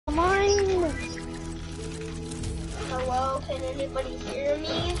can anybody hear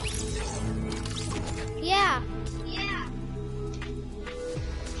me? Yeah.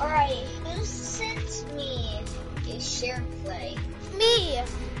 Alright, who sent me a share play? Me.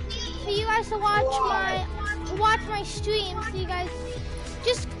 For you guys to watch my stream. So you guys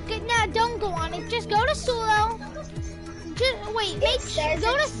don't go on it. Just go to solo. Just wait.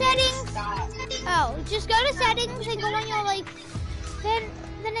 Go to settings. Oh, just go to settings and go on your Then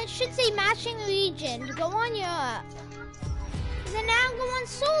it should say matching region. Go on your. Then now go on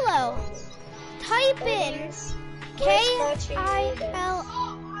solo. Type in KIL.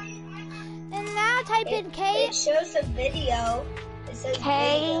 And now type in K. It shows a video. It says K.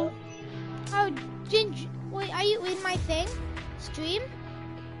 video. Oh, Ginger. Wait, are you in my thing? Stream?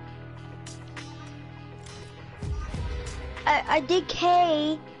 I did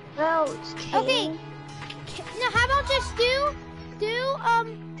K. Well, it's K. Okay. Now, how about just do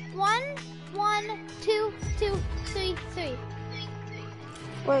 1, 2, 2, 3, 3.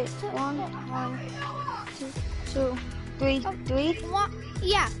 Wait, 1, 2, 3, 3.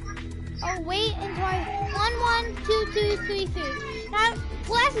 Yeah. Oh, wait until 1, 1, 2, 2, 3, 3. Now,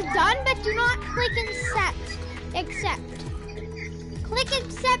 class is done, but do not click accept. Click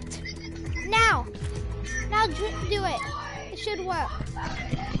accept now. Now do it. It should work.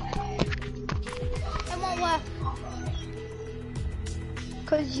 It won't work.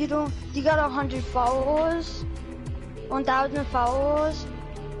 Cause you got 100 followers, 1,000 followers.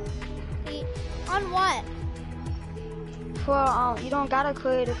 On what? For you don't gotta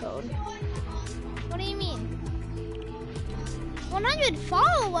create a code. What do you mean? 100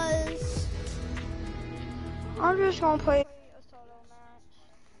 followers? I'm just gonna play a solo match.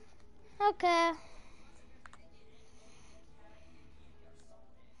 Okay.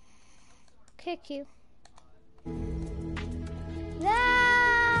 Kick you.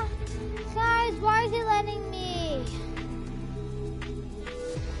 Ah, guys, why is he letting me?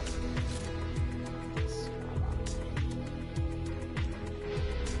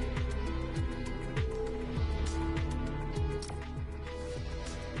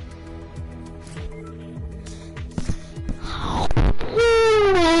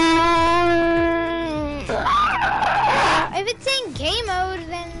 If it's in game mode,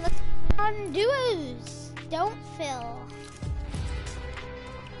 then let's on duos. Don't fill.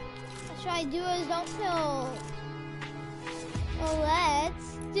 Let's try duos. Don't fill. Well,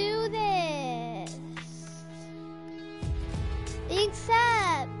 let's do this.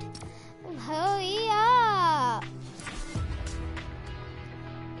 Except, hurry up.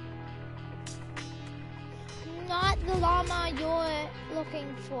 Not the llama you're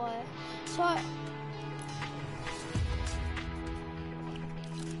looking for. So,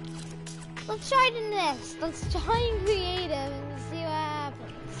 let's try this. Let's try creative and see what happens.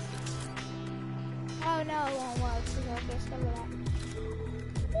 Oh no, it won't work. So I'll just go with that.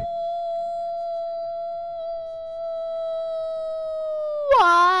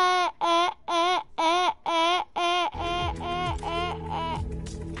 What?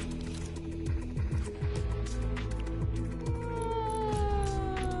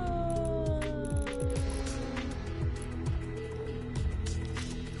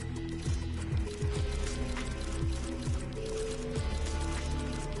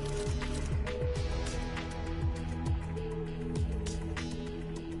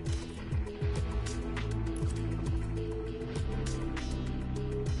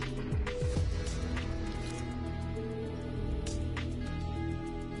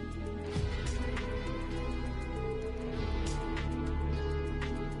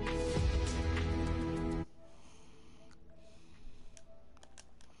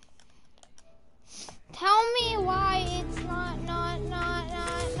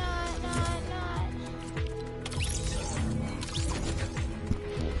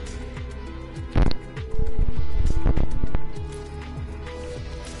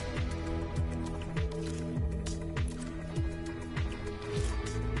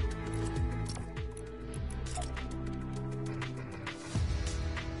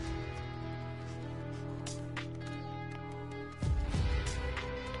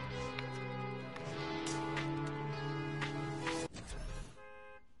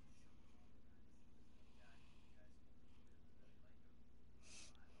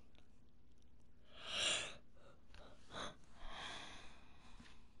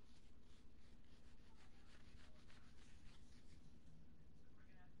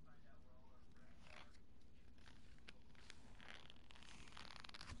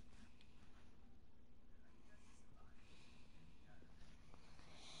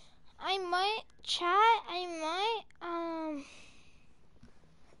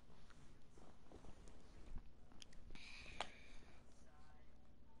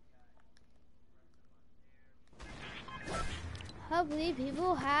 hopefully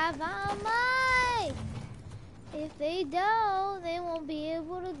people have our mic. If they don't, they won't be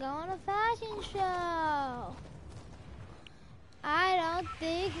able to go on a fashion show. I don't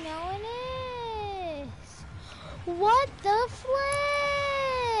think no one is. What the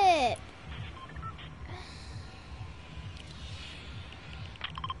flip?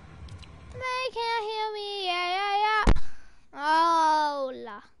 They can't hear me. Yeah. Oh,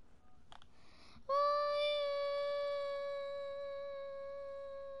 la.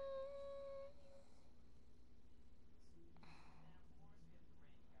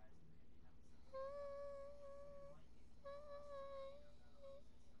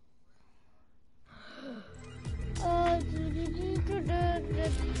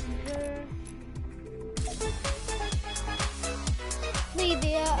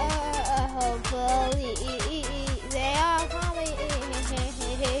 Hopefully they are coming.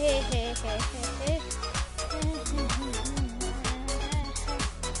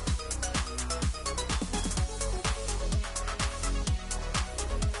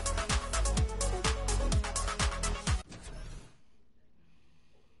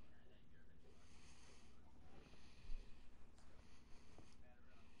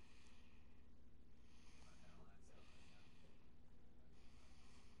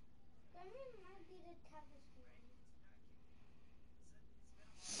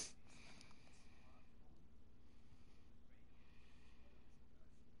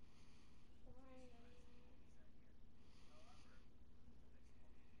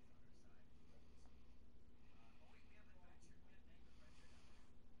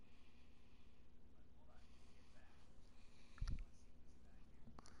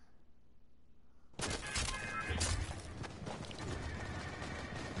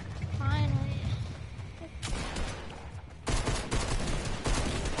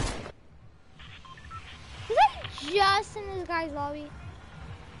 Just in this guy's lobby.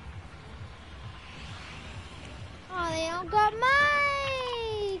 Oh, they don't got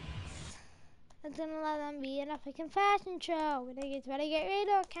mics. That's gonna let them be in a freaking fashion show. We're gonna try to get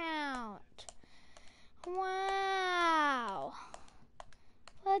radio account. Wow.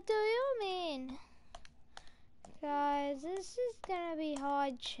 What do you mean? Guys, this is gonna be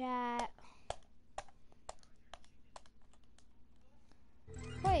hard chat.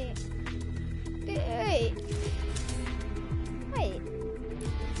 Wait.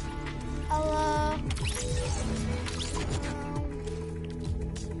 Hello.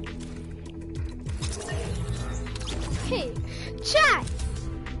 Hey, chat!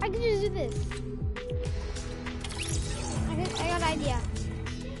 I can just do this. I got an idea.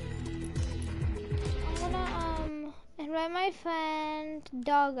 I'm gonna invite my friend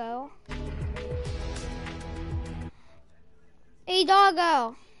Doggo. Hey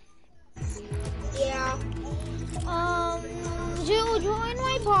Doggo. Yeah. Join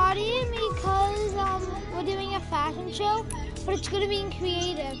my party because we're doing a fashion show, but it's gonna be in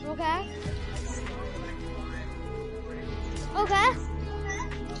creative, okay? Okay.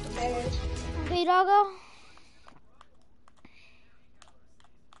 Okay, Doggo.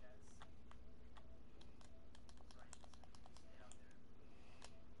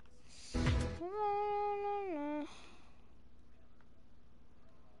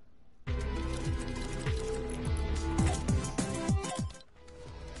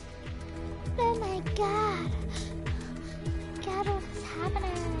 Oh my God. God, what's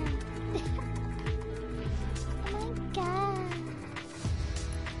happening? Oh my God.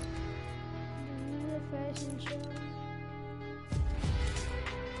 The fashion show.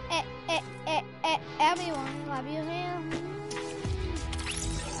 Everyone, clap your hands.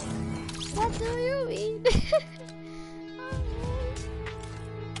 What do you mean?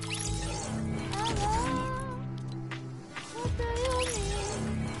 What do you mean?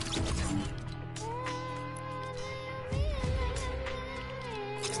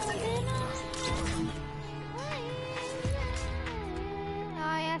 I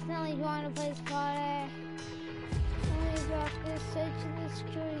accidentally joined a place party. Only block this search and this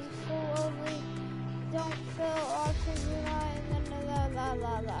queue is full only. Don't fill options and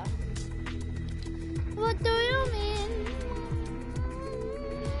la. What do you mean?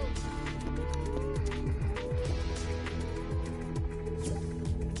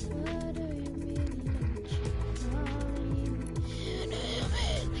 What do you mean?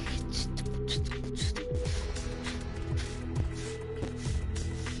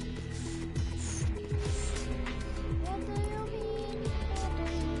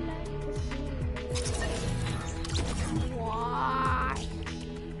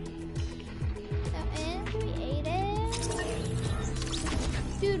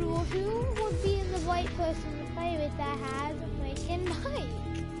 Who would be the right person to play with that has a great invite.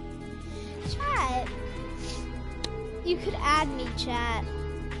 Chat. You could add me, chat.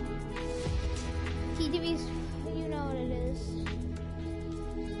 TDV's, you know what it is.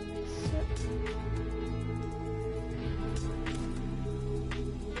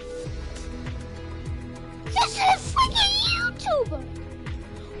 This is a freaking YouTuber!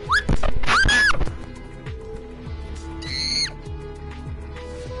 What the fuck?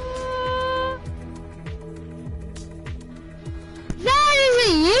 That is a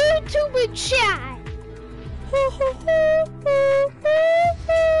YouTuber chat!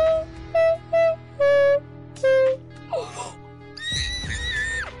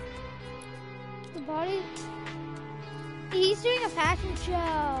 The body... He's doing a fashion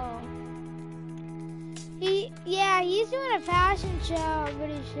show. He's doing a fashion show, I'm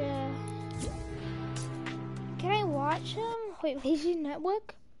pretty sure. Can I watch him? Wait, Lazy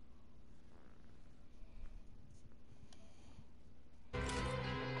Network?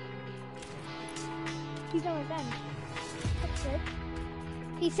 He's not my friend. That's good.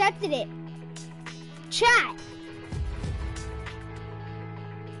 He accepted it. Chat!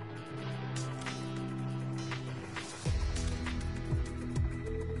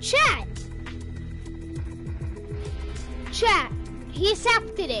 Chat! Chat! He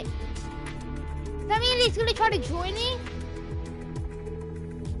accepted it. Does that mean he's gonna try to join me?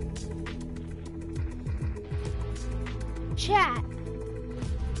 Chat!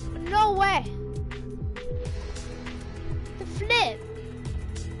 No way! The flip!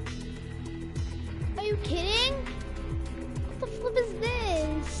 Are you kidding? What the flip is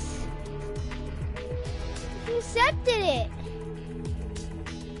this? He accepted it!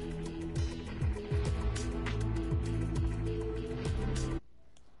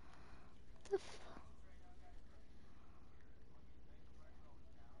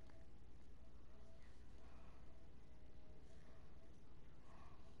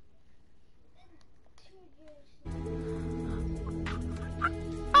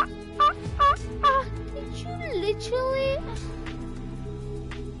 Did you literally?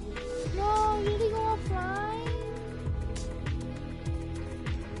 No, you didn't go offline?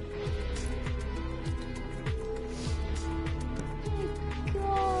 Oh my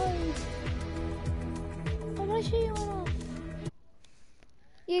god. I'm gonna show you one off.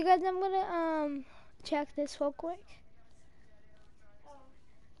 You guys, I'm gonna check this real quick.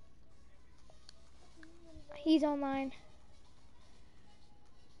 He's online.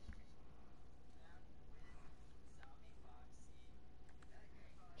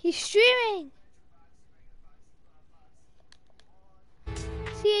 He's streaming.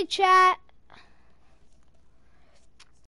 See you, chat.